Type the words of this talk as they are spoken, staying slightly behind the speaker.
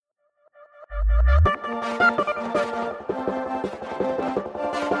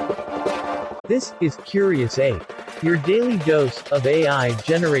This is Curious Ape, your daily dose of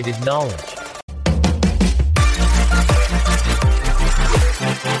AI-generated knowledge.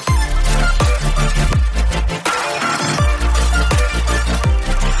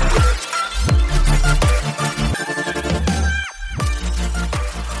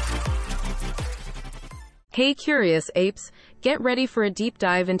 Hey Curious Apes, get ready for a deep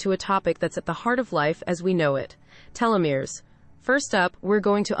dive into a topic that's at the heart of life as we know it, telomeres. First up, we're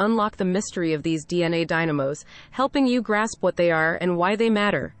going to unlock the mystery of these DNA dynamos, helping you grasp what they are and why they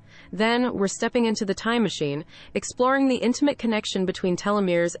matter. Then, we're stepping into the time machine, exploring the intimate connection between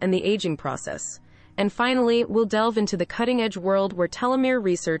telomeres and the aging process. And finally, we'll delve into the cutting-edge world where telomere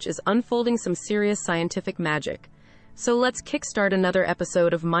research is unfolding some serious scientific magic. So let's kickstart another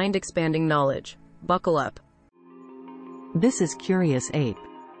episode of mind-expanding knowledge. Buckle up. This is Curious Ape.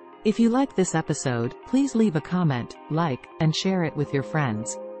 If you like this episode, please leave a comment, like, and share it with your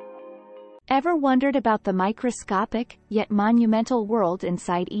friends. Ever wondered about the microscopic, yet monumental world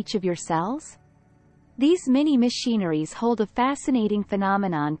inside each of your cells? These mini machineries hold a fascinating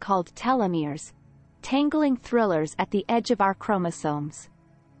phenomenon called telomeres, tangling thrillers at the edge of our chromosomes.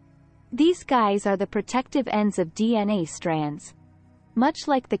 These guys are the protective ends of DNA strands, much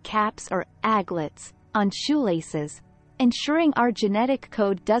like the caps or aglets on shoelaces, ensuring our genetic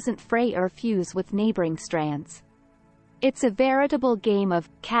code doesn't fray or fuse with neighboring strands. It's a veritable game of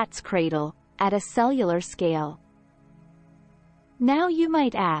cat's cradle at a cellular scale. Now you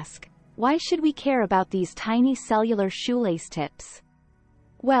might ask, why should we care about these tiny cellular shoelace tips?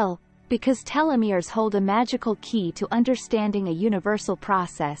 Well, because telomeres hold a magical key to understanding a universal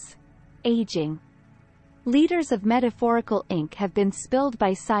process: aging. Liters of metaphorical ink have been spilled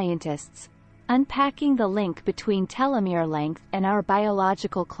by scientists, unpacking the link between telomere length and our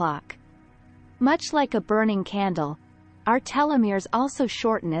biological clock. Much like a burning candle, our telomeres also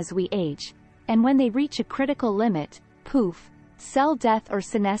shorten as we age, and when they reach a critical limit, poof, cell death or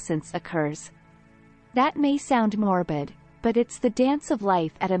senescence occurs. That may sound morbid, but it's the dance of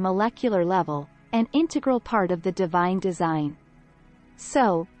life at a molecular level, an integral part of the divine design.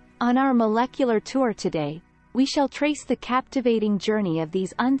 So, on our molecular tour today, we shall trace the captivating journey of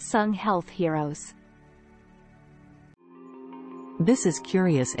these unsung health heroes. This is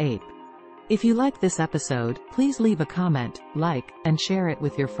Curious Ape. If you like this episode, please leave a comment, like, and share it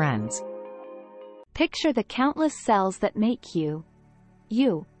with your friends. Picture the countless cells that make you.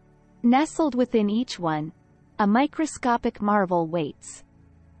 Nestled within each one, a microscopic marvel waits.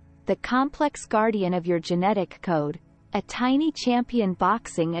 The complex guardian of your genetic code, a tiny champion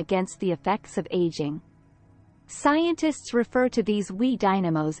boxing against the effects of aging. Scientists refer to these wee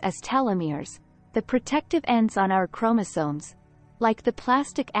dynamos as telomeres, the protective ends on our chromosomes, like the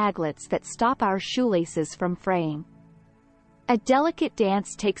plastic aglets that stop our shoelaces from fraying. A delicate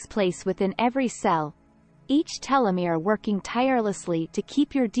dance takes place within every cell, each telomere working tirelessly to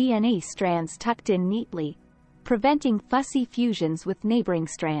keep your DNA strands tucked in neatly, preventing fussy fusions with neighboring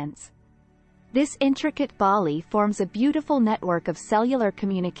strands. This intricate volley forms a beautiful network of cellular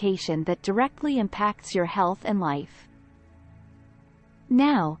communication that directly impacts your health and life.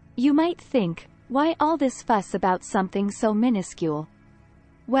 Now, you might think, why all this fuss about something so minuscule?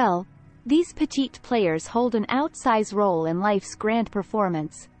 Well, these petite players hold an outsized role in life's grand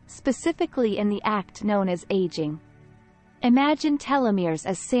performance, specifically in the act known as aging. Imagine telomeres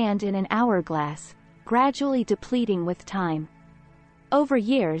as sand in an hourglass, gradually depleting with time. Over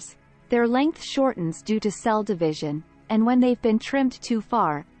years, their length shortens due to cell division, and when they've been trimmed too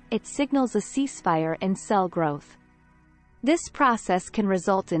far, it signals a ceasefire in cell growth. This process can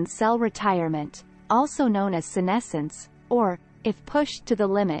result in cell retirement, also known as senescence, or, if pushed to the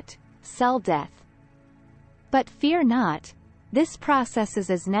limit, cell death. But fear not, this process is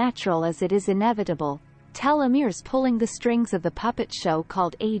as natural as it is inevitable, telomeres pulling the strings of the puppet show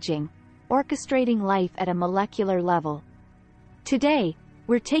called aging, orchestrating life at a molecular level. Today,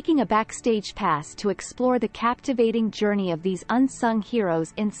 we're taking a backstage pass to explore the captivating journey of these unsung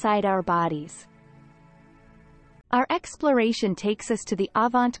heroes inside our bodies. Our exploration takes us to the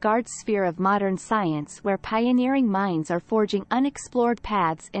avant-garde sphere of modern science, where pioneering minds are forging unexplored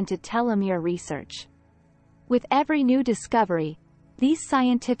paths into telomere research. With every new discovery, these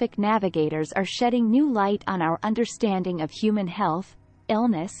scientific navigators are shedding new light on our understanding of human health,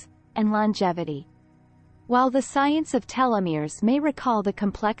 illness, and longevity. While the science of telomeres may recall the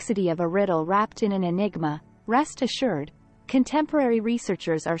complexity of a riddle wrapped in an enigma, rest assured, contemporary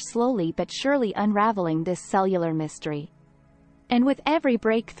researchers are slowly but surely unraveling this cellular mystery. And with every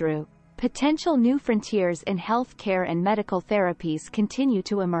breakthrough, potential new frontiers in healthcare and medical therapies continue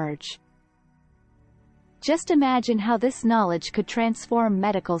to emerge. Just imagine how this knowledge could transform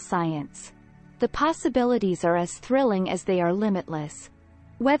medical science. the possibilities are as thrilling as they are limitless.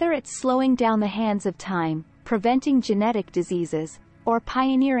 Whether it's slowing down the hands of time, preventing genetic diseases, or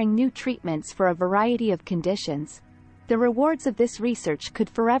pioneering new treatments for a variety of conditions, the rewards of this research could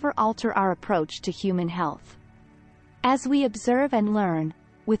forever alter our approach to human health. As we observe and learn,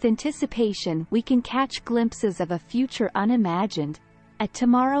 with anticipation we can catch glimpses of a future unimagined, a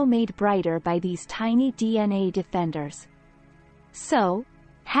tomorrow made brighter by these tiny DNA defenders. So,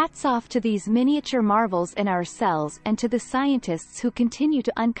 hats off to these miniature marvels in our cells and to the scientists who continue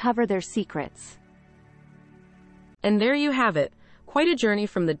to uncover their secrets. And there you have it. Quite a journey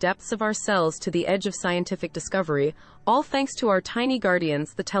from the depths of our cells to the edge of scientific discovery, all thanks to our tiny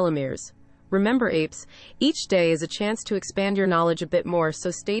guardians, the telomeres. Remember, apes, each day is a chance to expand your knowledge a bit more,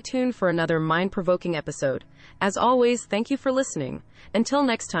 so stay tuned for another mind-provoking episode. As always, thank you for listening. Until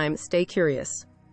next time, stay curious.